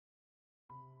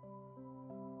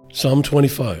Psalm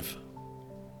 25.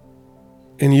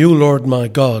 In you, Lord my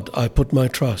God, I put my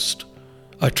trust.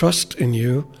 I trust in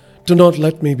you. Do not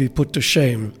let me be put to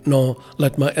shame, nor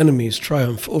let my enemies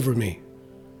triumph over me.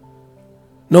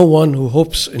 No one who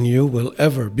hopes in you will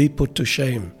ever be put to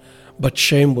shame, but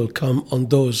shame will come on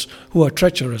those who are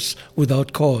treacherous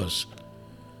without cause.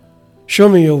 Show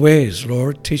me your ways,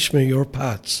 Lord, teach me your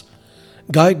paths.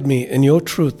 Guide me in your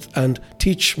truth and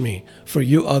teach me, for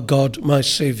you are God, my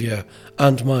Savior,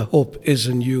 and my hope is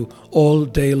in you all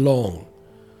day long.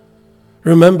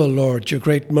 Remember, Lord, your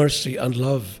great mercy and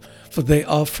love, for they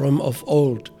are from of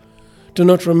old. Do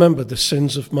not remember the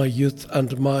sins of my youth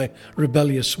and my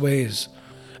rebellious ways.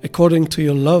 According to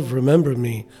your love, remember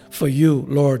me, for you,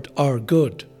 Lord, are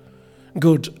good.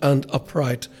 Good and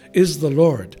upright is the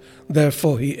Lord,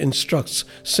 therefore he instructs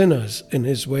sinners in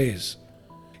his ways.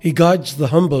 He guides the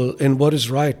humble in what is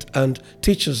right and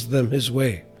teaches them his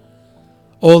way.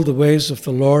 All the ways of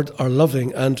the Lord are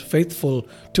loving and faithful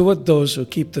toward those who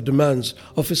keep the demands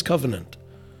of his covenant.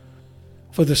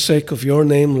 For the sake of your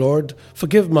name, Lord,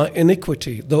 forgive my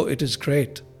iniquity, though it is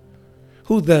great.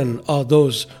 Who then are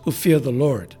those who fear the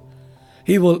Lord?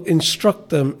 He will instruct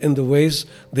them in the ways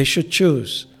they should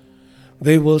choose.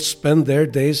 They will spend their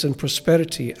days in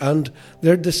prosperity, and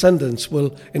their descendants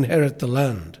will inherit the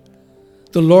land.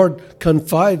 The Lord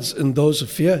confides in those who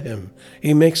fear him.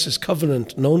 He makes his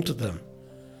covenant known to them.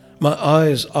 My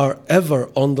eyes are ever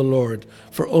on the Lord,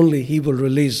 for only he will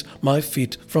release my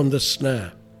feet from the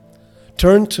snare.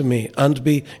 Turn to me and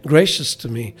be gracious to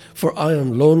me, for I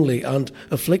am lonely and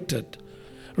afflicted.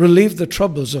 Relieve the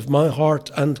troubles of my heart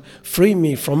and free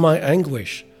me from my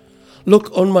anguish.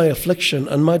 Look on my affliction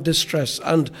and my distress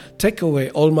and take away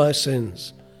all my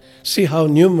sins. See how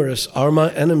numerous are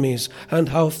my enemies and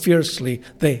how fiercely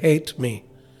they hate me.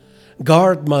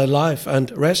 Guard my life and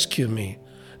rescue me.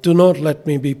 Do not let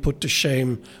me be put to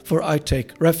shame, for I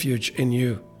take refuge in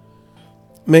you.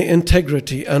 May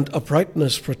integrity and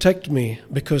uprightness protect me,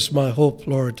 because my hope,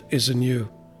 Lord, is in you.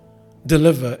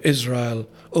 Deliver Israel,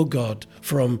 O God,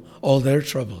 from all their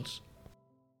troubles.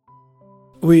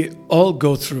 We all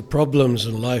go through problems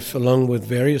in life along with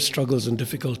various struggles and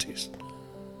difficulties.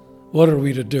 What are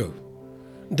we to do?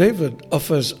 David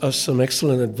offers us some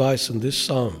excellent advice in this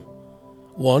psalm.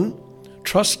 1.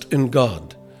 Trust in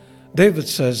God. David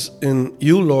says, in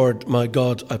you, Lord, my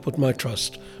God, I put my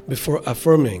trust, before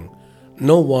affirming,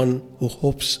 no one who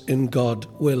hopes in God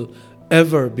will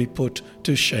ever be put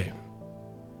to shame.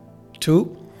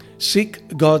 2.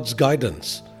 Seek God's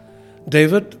guidance.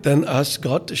 David then asks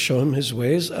God to show him his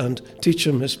ways and teach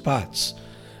him his paths.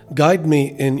 Guide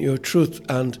me in your truth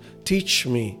and teach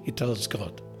me, he tells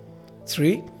God.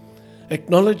 3.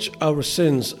 Acknowledge our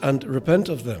sins and repent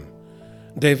of them.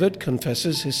 David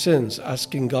confesses his sins,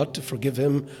 asking God to forgive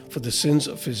him for the sins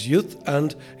of his youth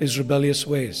and his rebellious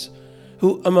ways.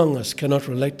 Who among us cannot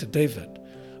relate to David?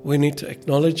 We need to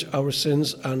acknowledge our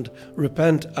sins and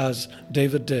repent as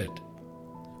David did.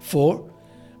 4.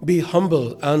 Be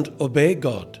humble and obey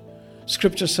God.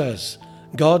 Scripture says,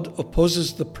 God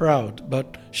opposes the proud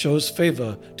but shows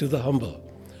favor to the humble.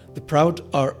 The proud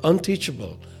are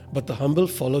unteachable, but the humble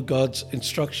follow God's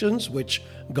instructions, which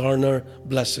garner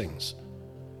blessings.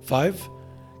 5.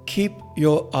 Keep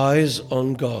your eyes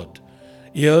on God.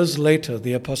 Years later,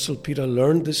 the Apostle Peter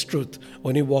learned this truth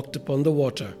when he walked upon the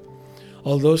water.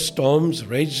 Although storms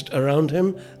raged around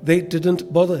him, they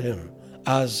didn't bother him,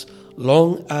 as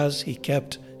long as he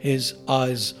kept his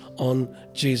eyes on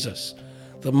Jesus.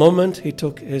 The moment he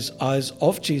took his eyes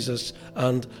off Jesus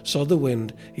and saw the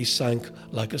wind, he sank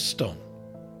like a stone.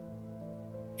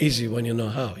 Easy when you know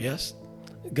how, yes?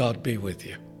 God be with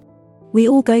you. We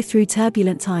all go through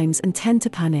turbulent times and tend to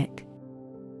panic.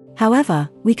 However,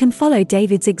 we can follow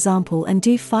David's example and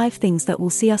do 5 things that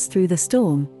will see us through the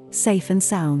storm, safe and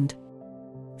sound.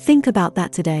 Think about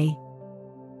that today.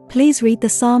 Please read the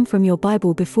psalm from your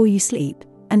Bible before you sleep,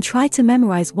 and try to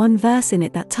memorize one verse in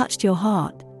it that touched your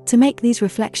heart, to make these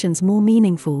reflections more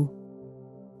meaningful.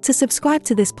 To subscribe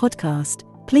to this podcast,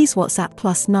 please WhatsApp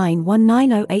 +9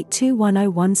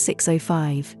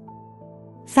 190821011605.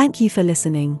 Thank you for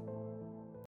listening.